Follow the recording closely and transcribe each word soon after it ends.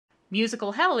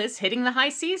Musical Hell is hitting the high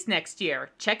seas next year.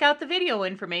 Check out the video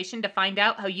information to find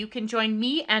out how you can join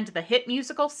me and the hit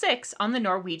musical 6 on the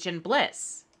Norwegian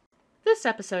Bliss. This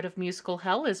episode of Musical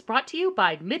Hell is brought to you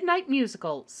by Midnight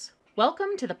Musicals.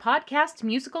 Welcome to the podcast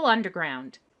Musical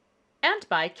Underground. And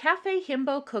by Cafe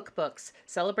Himbo Cookbooks,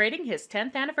 celebrating his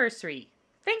 10th anniversary.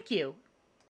 Thank you.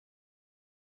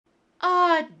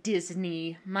 Ah,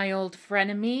 Disney, my old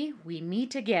frenemy, we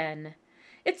meet again.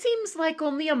 It seems like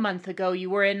only a month ago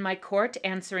you were in my court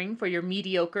answering for your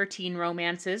mediocre teen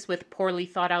romances with poorly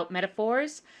thought-out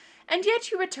metaphors, and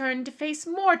yet you return to face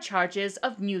more charges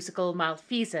of musical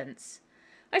malfeasance.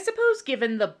 I suppose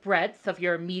given the breadth of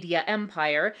your media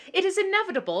empire, it is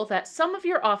inevitable that some of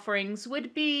your offerings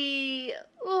would be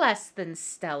less than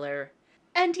stellar.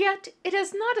 And yet, it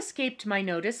has not escaped my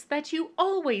notice that you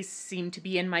always seem to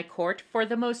be in my court for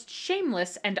the most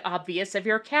shameless and obvious of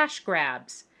your cash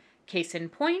grabs. Case in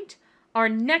point, our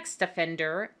next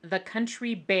offender, the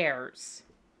Country Bears.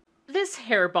 This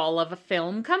hairball of a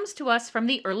film comes to us from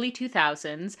the early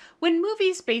 2000s, when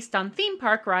movies based on theme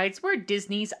park rides were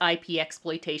Disney's IP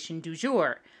exploitation du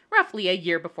jour, roughly a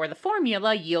year before the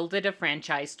formula yielded a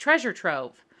franchise treasure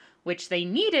trove, which they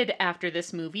needed after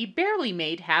this movie barely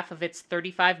made half of its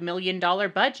 $35 million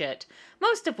budget,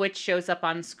 most of which shows up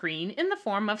on screen in the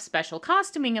form of special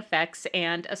costuming effects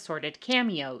and assorted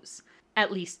cameos. At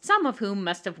least some of whom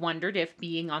must have wondered if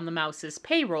being on the mouse's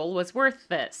payroll was worth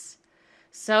this.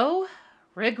 So,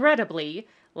 regrettably,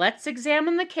 let's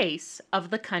examine the case of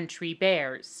the Country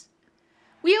Bears.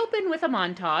 We open with a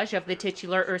montage of the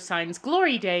titular Ursine's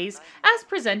glory days as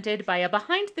presented by a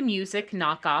behind-the-music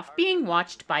knockoff being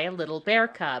watched by a little bear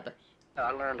cub.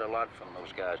 I learned a lot from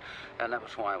those guys, and that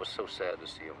was why I was so sad to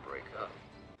see them break up.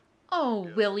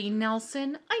 Oh, Willie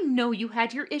Nelson, I know you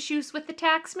had your issues with the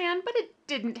taxman, but it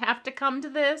didn't have to come to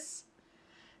this.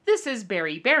 This is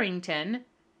Barry Barrington.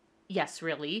 Yes,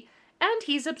 really. And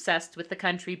he's obsessed with the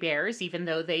Country Bears, even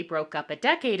though they broke up a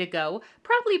decade ago,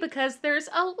 probably because there's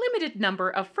a limited number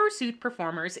of fursuit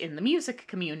performers in the music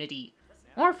community.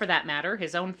 Or, for that matter,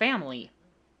 his own family.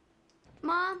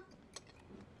 Mom,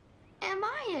 am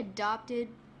I adopted?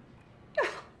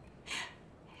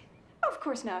 Of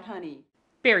course not, honey.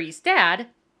 Barry's dad,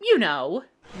 you know.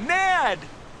 Ned!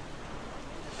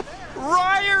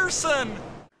 Ryerson!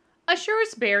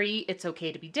 Assures Barry it's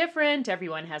okay to be different,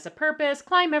 everyone has a purpose,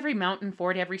 climb every mountain,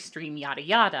 ford every stream, yada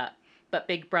yada. But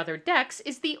Big Brother Dex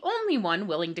is the only one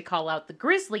willing to call out the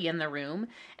grizzly in the room,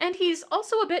 and he's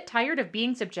also a bit tired of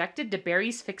being subjected to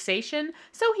Barry's fixation,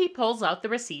 so he pulls out the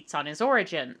receipts on his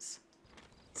origins.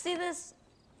 See this?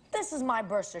 This is my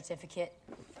birth certificate.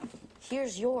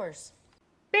 Here's yours.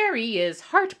 Barry is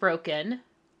heartbroken,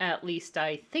 at least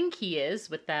I think he is,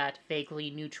 with that vaguely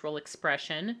neutral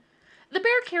expression. The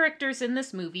bear characters in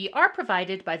this movie are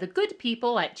provided by the good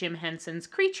people at Jim Henson's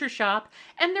Creature Shop,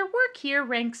 and their work here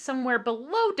ranks somewhere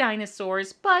below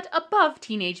dinosaurs, but above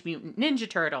Teenage Mutant Ninja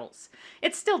Turtles.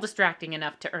 It's still distracting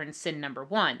enough to earn sin number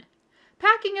 1.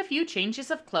 Packing a few changes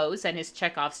of clothes and his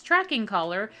Chekhov's tracking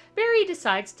collar, Barry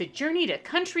decides to journey to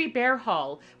Country Bear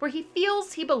Hall, where he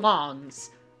feels he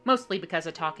belongs. Mostly because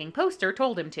a talking poster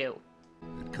told him to.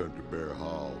 At Country Bear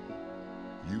Hall,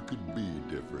 you could be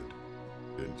different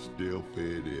and still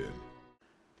fit in.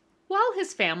 While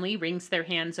his family wrings their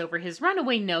hands over his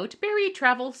runaway note, Barry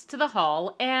travels to the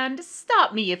hall, and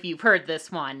stop me if you've heard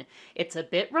this one. It's a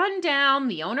bit run down,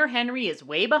 the owner Henry is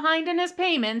way behind in his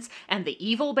payments, and the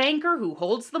evil banker who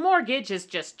holds the mortgage is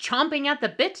just chomping at the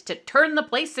bit to turn the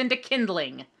place into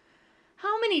kindling.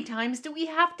 How many times do we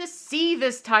have to see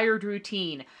this tired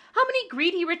routine? How many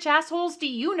greedy rich assholes do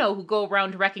you know who go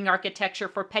around wrecking architecture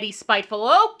for petty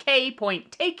spiteful? Okay,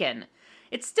 point taken.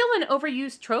 It's still an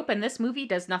overused trope and this movie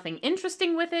does nothing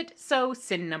interesting with it, so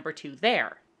sin number 2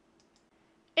 there.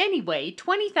 Anyway,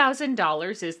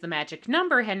 $20,000 is the magic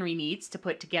number Henry needs to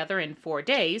put together in 4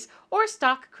 days, or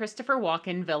stock Christopher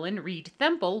Walken villain Reed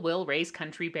Themple will raise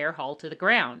Country Bear Hall to the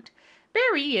ground.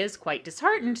 Barry is quite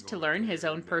disheartened to learn his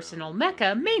own personal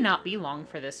mecca may not be long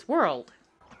for this world.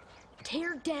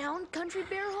 Tear down Country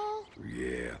Bear Hall?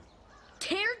 Yeah.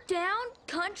 Tear down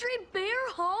Country Bear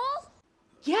Hall?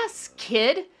 Yes,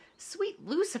 kid! Sweet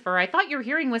Lucifer, I thought your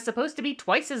hearing was supposed to be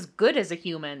twice as good as a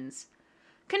human's.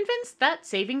 Convinced that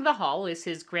saving the hall is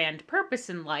his grand purpose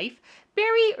in life,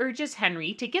 Barry urges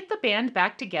Henry to get the band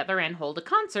back together and hold a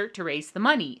concert to raise the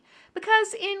money.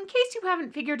 Because, in case you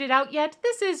haven't figured it out yet,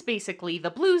 this is basically the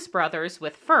Blues Brothers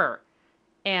with fur.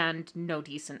 And no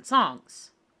decent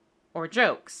songs. Or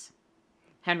jokes.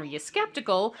 Henry is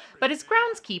skeptical, but his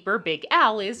groundskeeper, Big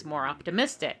Al, is more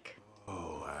optimistic.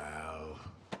 Oh, Al.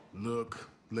 Look,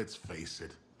 let's face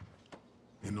it.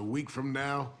 In a week from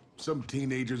now, Some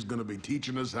teenager's gonna be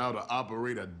teaching us how to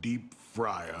operate a deep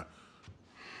fryer.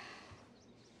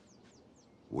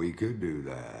 We could do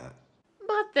that.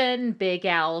 But then Big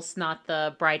Al's not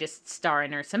the brightest star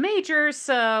in Ursa Major,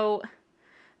 so...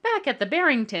 Back at the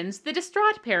Barringtons, the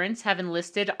distraught parents have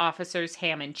enlisted officers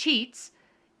Ham and Cheats,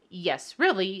 yes,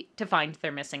 really, to find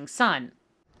their missing son.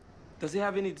 Does he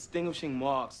have any distinguishing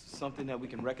marks, something that we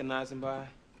can recognize him by?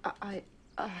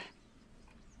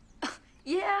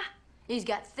 Yeah. He's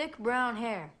got thick brown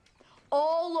hair.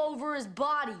 All over his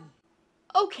body.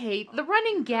 Okay, the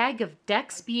running gag of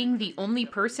Dex being the only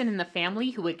person in the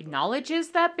family who acknowledges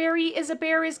that Barry is a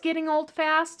bear is getting old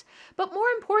fast, but more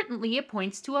importantly, it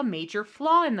points to a major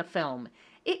flaw in the film.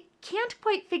 It can't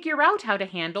quite figure out how to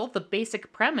handle the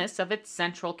basic premise of its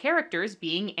central characters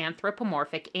being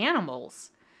anthropomorphic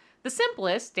animals. The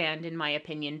simplest, and in my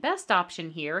opinion best option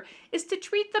here, is to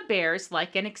treat the bears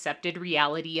like an accepted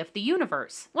reality of the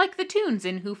universe, like the Toons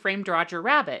in Who Framed Roger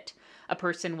Rabbit. A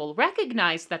person will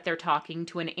recognize that they're talking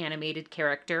to an animated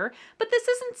character, but this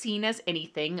isn't seen as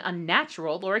anything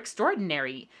unnatural or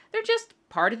extraordinary. They're just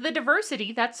part of the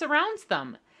diversity that surrounds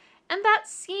them. And that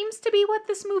seems to be what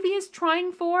this movie is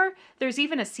trying for. There's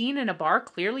even a scene in a bar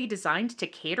clearly designed to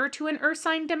cater to an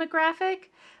Ursine demographic.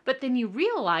 But then you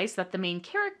realize that the main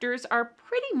characters are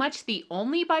pretty much the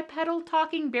only bipedal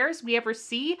talking bears we ever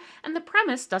see, and the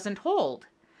premise doesn't hold.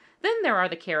 Then there are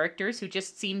the characters who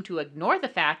just seem to ignore the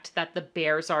fact that the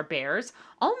bears are bears,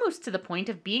 almost to the point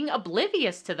of being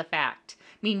oblivious to the fact.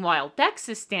 Meanwhile, Dex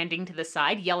is standing to the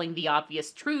side yelling the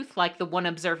obvious truth like the one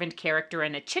observant character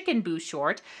in a Chicken Boo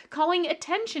short, calling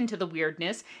attention to the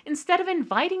weirdness instead of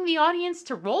inviting the audience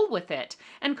to roll with it,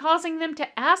 and causing them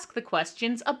to ask the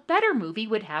questions a better movie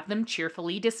would have them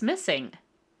cheerfully dismissing.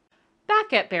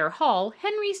 Back at Bear Hall,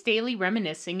 Henry's daily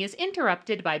reminiscing is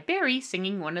interrupted by Barry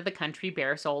singing one of the Country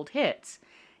Bear's old hits.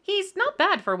 He's not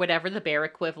bad for whatever the bear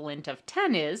equivalent of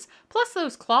 10 is, plus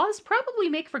those claws probably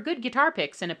make for good guitar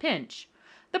picks in a pinch.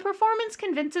 The performance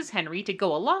convinces Henry to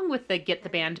go along with the get the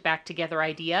band back together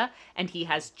idea, and he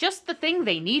has just the thing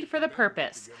they need for the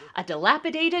purpose, a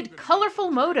dilapidated,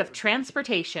 colorful mode of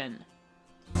transportation.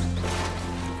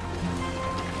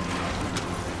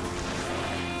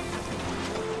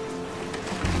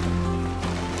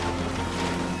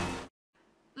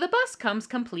 The bus comes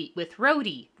complete with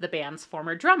Rhodey, the band's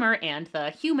former drummer and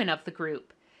the human of the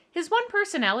group. His one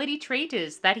personality trait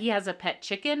is that he has a pet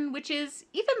chicken, which is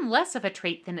even less of a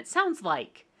trait than it sounds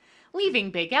like. Leaving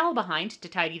Big Al behind to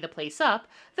tidy the place up,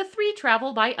 the three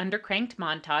travel by undercranked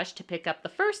montage to pick up the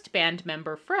first band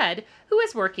member, Fred, who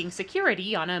is working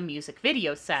security on a music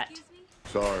video set.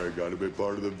 Sorry, gotta be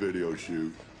part of the video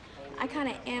shoot. I kind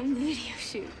of am the video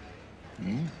shoot.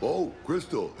 Oh,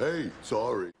 Crystal, hey,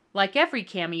 sorry. Like every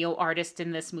cameo artist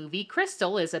in this movie,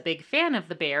 Crystal is a big fan of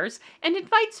the Bears and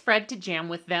invites Fred to jam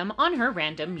with them on her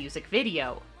random music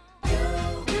video.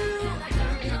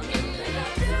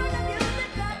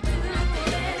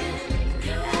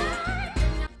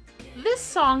 This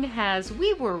song has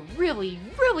 "We were really,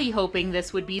 really hoping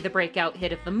this would be the breakout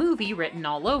hit of the movie" written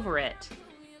all over it.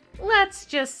 Let's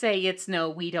just say it's no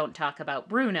 "We Don't Talk About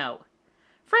Bruno."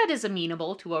 Fred is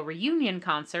amenable to a reunion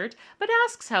concert, but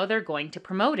asks how they're going to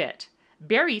promote it.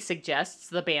 Barry suggests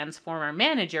the band's former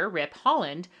manager, Rip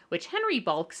Holland, which Henry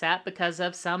balks at because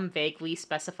of some vaguely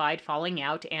specified falling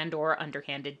out and/or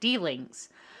underhanded dealings.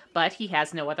 But he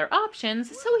has no other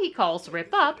options, so he calls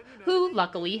Rip up, who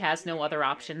luckily has no other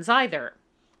options either.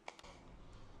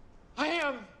 I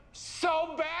am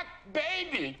so back,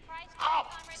 baby! Oh.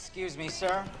 Excuse me,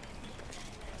 sir.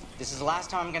 This is the last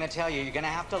time I'm going to tell you, you're going to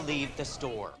have to leave the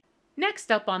store.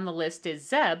 Next up on the list is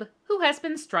Zeb, who has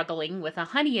been struggling with a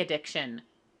honey addiction.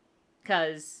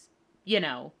 'Cause, you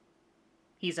know,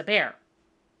 he's a bear.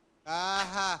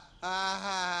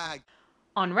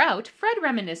 En route, Fred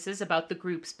reminisces about the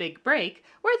group's big break,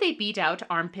 where they beat out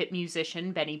armpit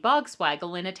musician Benny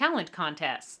Bogswaggle in a talent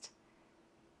contest.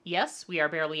 Yes, we are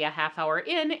barely a half hour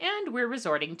in, and we're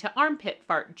resorting to armpit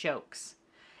fart jokes.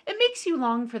 It makes you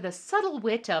long for the subtle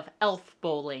wit of elf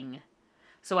bowling.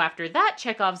 So after that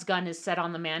Chekhov's gun is set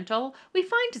on the mantel, we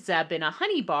find Zeb in a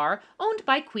honey bar owned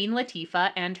by Queen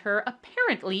Latifah and her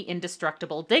apparently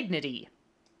indestructible dignity.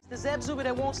 The Zeb Zuber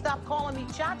that won't stop calling me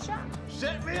Cha-Cha?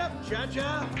 Set me up,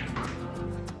 Cha-Cha!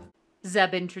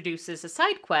 Zeb introduces a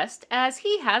side quest as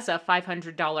he has a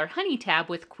 $500 honey tab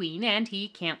with Queen and he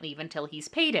can't leave until he's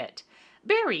paid it.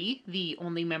 Barry, the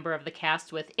only member of the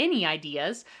cast with any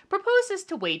ideas, proposes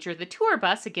to wager the tour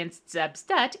bus against Zeb's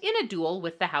debt in a duel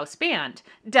with the house band,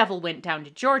 Devil Went Down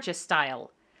to Georgia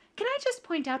style. Can I just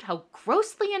point out how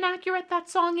grossly inaccurate that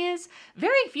song is?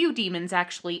 Very few demons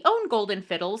actually own golden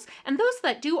fiddles, and those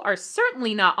that do are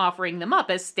certainly not offering them up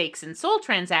as stakes in soul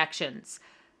transactions.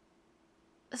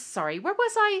 Sorry, where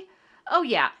was I? Oh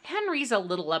yeah, Henry's a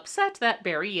little upset that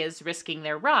Barry is risking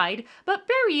their ride, but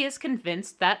Barry is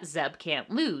convinced that Zeb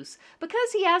can't lose,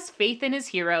 because he has faith in his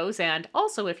heroes, and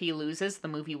also if he loses, the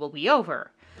movie will be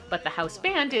over. But the house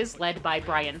band is led by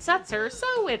Brian Setzer,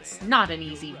 so it's not an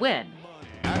easy win.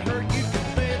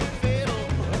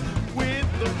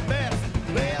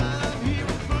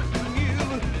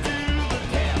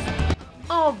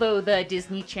 Although the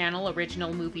Disney Channel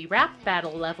original movie rap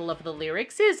battle level of the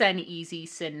lyrics is an easy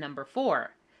sin number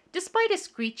 4. Despite a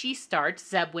screechy start,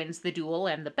 Zeb wins the duel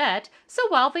and the bet, so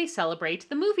while they celebrate,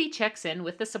 the movie checks in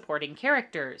with the supporting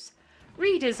characters.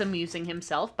 Reed is amusing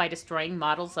himself by destroying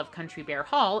models of Country Bear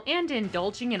Hall and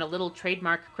indulging in a little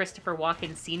trademark Christopher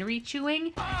Walken scenery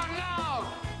chewing. Oh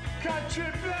no!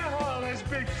 Country Bear Hall has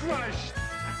been crushed!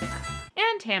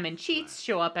 And Ham and Cheats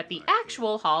show up at the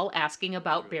actual hall asking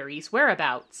about Barry's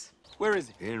whereabouts. Where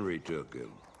is he? Henry took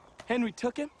him. Henry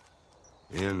took him?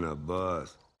 In the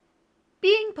bus.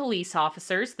 Being police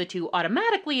officers, the two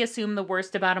automatically assume the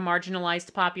worst about a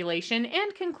marginalized population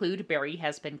and conclude Barry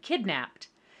has been kidnapped.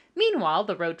 Meanwhile,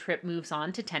 the road trip moves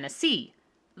on to Tennessee.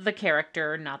 The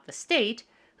character, not the state,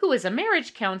 who is a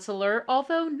marriage counselor,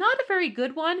 although not a very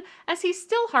good one, as he's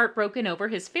still heartbroken over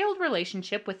his failed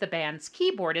relationship with the band's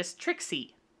keyboardist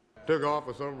Trixie. Took off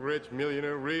with some rich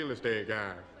millionaire real estate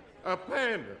guy. A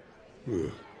panda.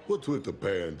 What's with the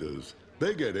pandas?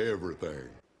 They get everything.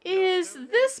 Is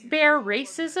this bear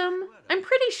racism? I'm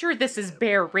pretty sure this is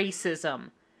bear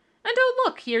racism. And oh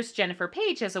look, here's Jennifer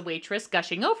Page as a waitress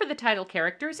gushing over the title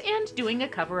characters and doing a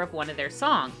cover of one of their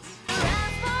songs.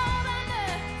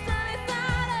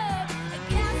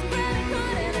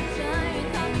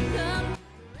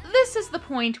 This is the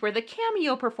point where the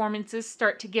cameo performances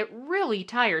start to get really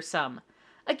tiresome.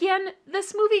 Again,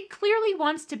 this movie clearly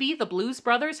wants to be the Blues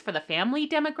Brothers for the family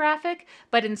demographic,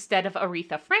 but instead of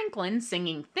Aretha Franklin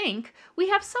singing Think, we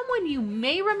have someone you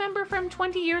may remember from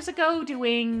 20 years ago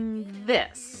doing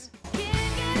this.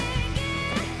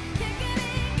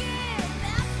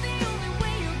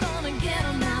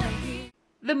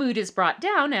 The mood is brought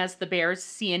down as the Bears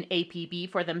see an APB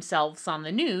for themselves on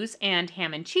the news, and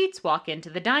Ham and Cheats walk into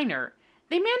the diner.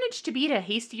 They manage to beat a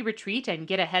hasty retreat and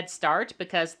get a head start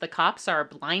because the cops are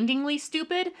blindingly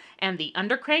stupid, and the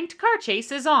undercranked car chase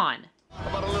is on. How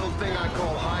about a little thing I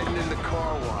call hiding in the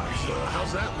car wash?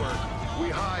 How's that work? We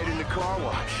hide in the car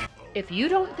wash. If you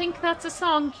don't think that's a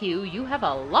song cue, you have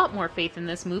a lot more faith in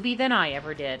this movie than I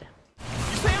ever did.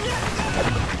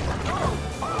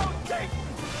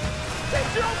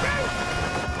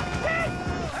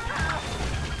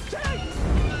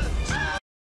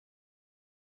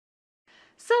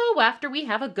 So, after we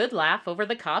have a good laugh over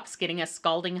the cops getting a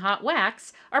scalding hot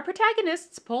wax, our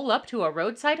protagonists pull up to a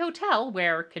roadside hotel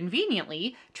where,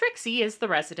 conveniently, Trixie is the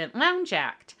resident lounge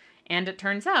act. And it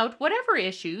turns out whatever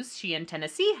issues she and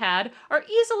Tennessee had are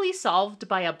easily solved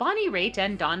by a Bonnie Raitt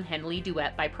and Don Henley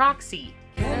duet by proxy.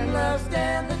 Can love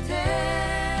stand the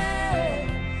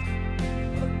test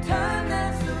of time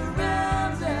that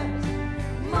surrounds us?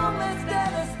 Moments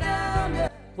that astound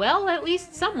us. Well, at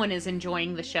least someone is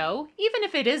enjoying the show, even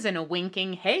if it is in a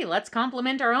winking, hey, let's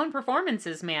compliment our own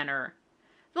performances manner.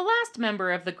 The last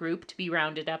member of the group to be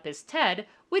rounded up is Ted,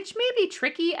 which may be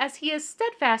tricky as he is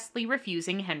steadfastly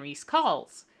refusing Henry's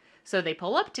calls. So they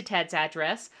pull up to Ted's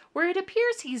address, where it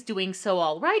appears he's doing so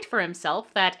all right for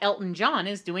himself that Elton John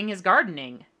is doing his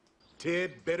gardening.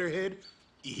 Ted Betterhead?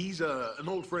 He's an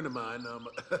old friend of mine.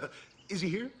 Is he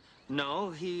here?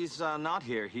 No, he's not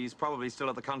here. He's probably still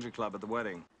at the country club at the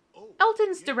wedding.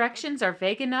 Elton's directions are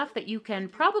vague enough that you can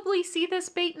probably see this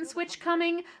bait and switch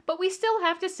coming, but we still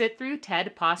have to sit through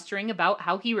Ted posturing about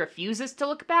how he refuses to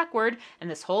look backward, and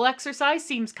this whole exercise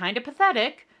seems kinda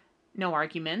pathetic. No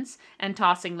arguments, and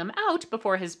tossing them out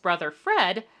before his brother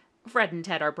Fred and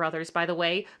Ted are brothers, by the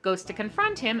way, goes to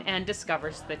confront him and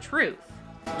discovers the truth.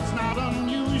 It's not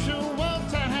unusual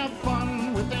to have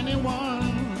fun with anyone.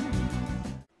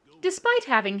 Despite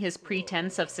having his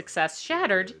pretense of success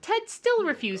shattered, Ted still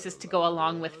refuses to go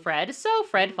along with Fred, so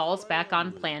Fred falls back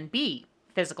on Plan B,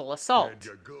 physical assault.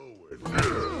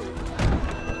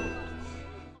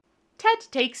 Ted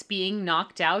takes being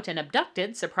knocked out and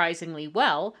abducted surprisingly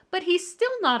well, but he's still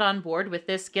not on board with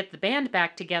this get the band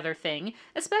back together thing,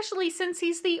 especially since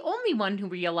he's the only one who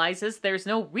realizes there's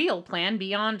no real plan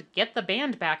beyond get the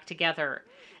band back together.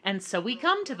 And so we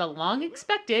come to the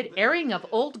long-expected airing of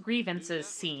old grievances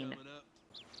scene.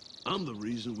 I'm the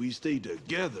reason we stay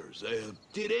together, Zeb.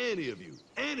 Did any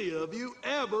of you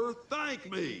ever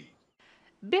thank me?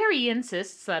 Barry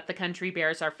insists that the country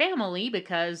bears are family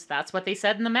because that's what they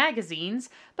said in the magazines,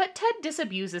 but Ted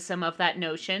disabuses him of that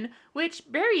notion, which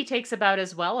Barry takes about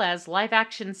as well as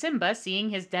live-action Simba seeing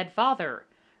his dead father.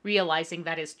 Realizing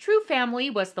that his true family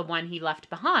was the one he left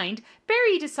behind,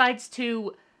 Barry decides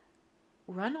to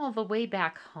run all the way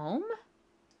back home?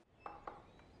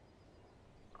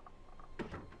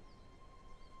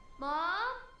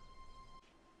 Mom?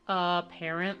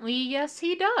 Apparently, yes,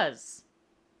 he does.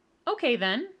 Okay,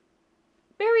 then.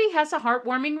 Barry has a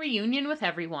heartwarming reunion with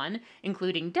everyone,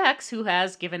 including Dex, who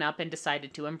has given up and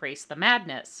decided to embrace the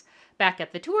madness. Back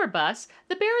at the tour bus,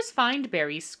 the bears find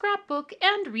Barry's scrapbook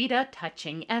and read a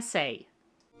touching essay.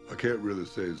 I can't really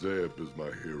say Zeb is my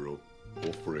hero,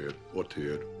 or Fred, or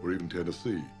Ted, or even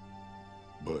Tennessee.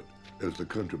 But as the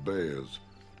country bears,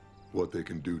 what they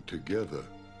can do together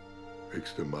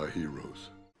makes them my heroes.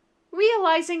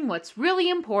 Realizing what's really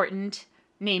important,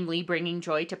 namely bringing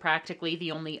joy to practically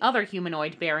the only other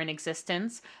humanoid bear in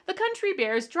existence, the country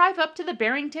bears drive up to the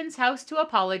Barringtons' house to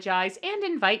apologize and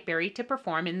invite Barry to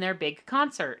perform in their big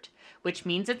concert, which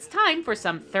means it's time for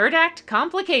some third act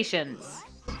complications.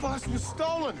 The bus was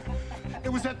stolen. It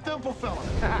was that Thimble fella.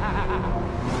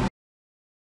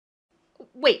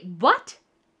 Wait, what?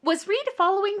 Was Reed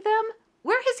following them?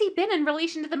 Where has he been in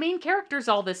relation to the main characters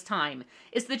all this time?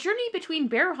 Is the journey between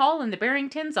Bear Hall and the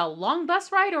Barringtons a long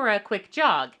bus ride or a quick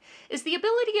jog? Is the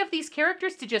ability of these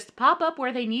characters to just pop up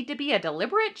where they need to be a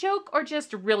deliberate joke or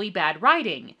just really bad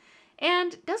writing?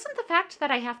 And doesn't the fact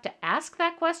that I have to ask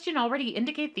that question already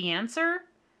indicate the answer?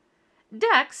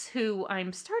 Dex, who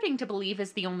I'm starting to believe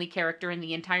is the only character in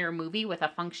the entire movie with a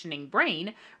functioning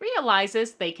brain,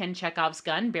 realizes they can Chekhov's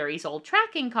gun Barry's old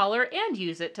tracking collar and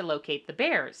use it to locate the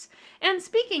bears. And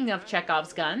speaking of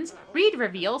Chekhov's guns, Reed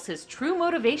reveals his true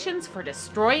motivations for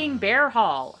destroying Bear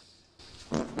Hall.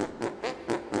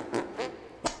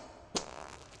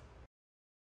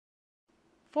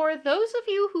 For those of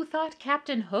you who thought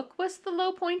Captain Hook was the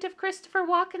low point of Christopher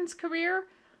Walken's career,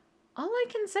 all I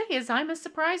can say is I'm as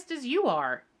surprised as you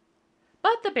are.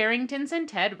 But the Barringtons and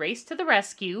Ted race to the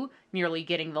rescue, nearly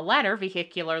getting the latter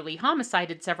vehicularly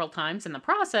homicided several times in the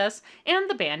process, and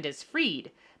the band is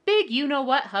freed. Big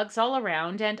you-know-what hugs all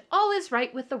around, and all is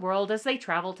right with the world as they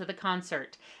travel to the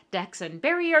concert. Dex and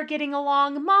Barry are getting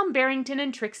along, Mom Barrington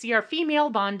and Trixie are female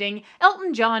bonding,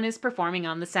 Elton John is performing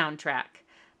on the soundtrack.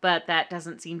 But that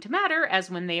doesn't seem to matter, as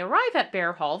when they arrive at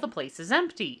Bear Hall, the place is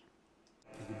empty.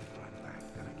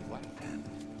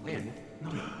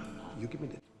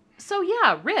 So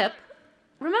yeah, Rip.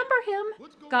 Remember him?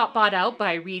 Got bought out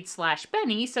by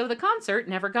Reed/Benny, so the concert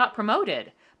never got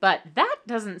promoted. But that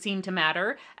doesn't seem to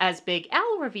matter, as Big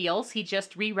Al reveals he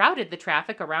just rerouted the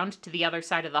traffic around to the other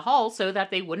side of the hall so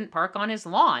that they wouldn't park on his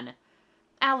lawn.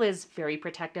 Al is very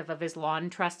protective of his lawn,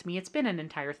 trust me, it's been an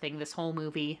entire thing this whole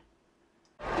movie.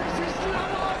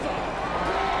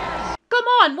 Come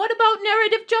on, what about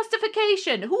narrative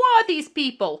justification? Who are these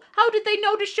people? How did they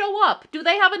know to show up? Do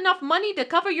they have enough money to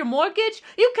cover your mortgage?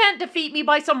 You can't defeat me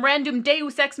by some random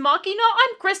Deus Ex Machina.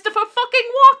 I'm Christopher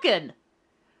fucking Walken!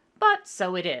 But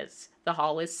so it is. The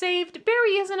hall is saved,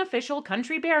 Barry is an official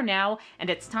country bear now, and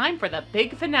it's time for the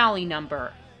big finale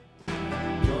number.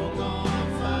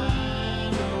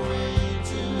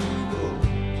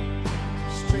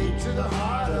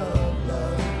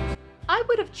 I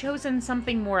would have chosen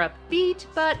something more upbeat,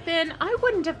 but then I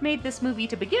wouldn't have made this movie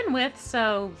to begin with,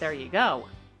 so there you go.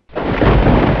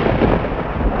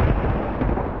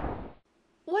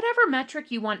 Whatever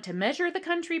metric you want to measure the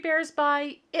country bears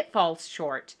by, it falls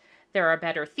short. There are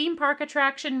better theme park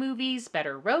attraction movies,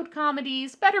 better road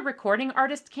comedies, better recording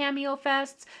artist cameo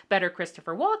fests, better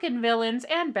Christopher Walken villains,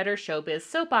 and better showbiz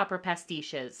soap opera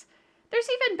pastiches. There's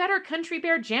even better country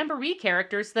bear jamboree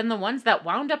characters than the ones that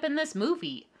wound up in this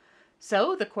movie.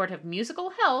 So, the Court of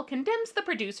Musical Hell condemns the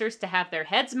producers to have their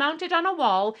heads mounted on a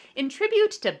wall in tribute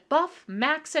to Buff,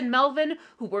 Max, and Melvin,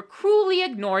 who were cruelly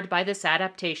ignored by this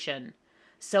adaptation.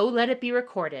 So let it be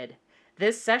recorded.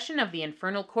 This session of the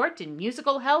Infernal Court in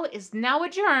Musical Hell is now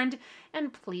adjourned,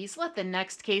 and please let the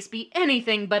next case be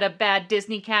anything but a bad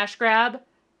Disney cash grab.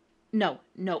 No,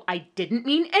 I didn't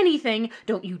mean anything.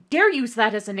 Don't you dare use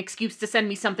that as an excuse to send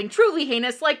me something truly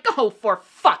heinous like, oh, for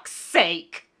fuck's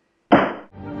sake!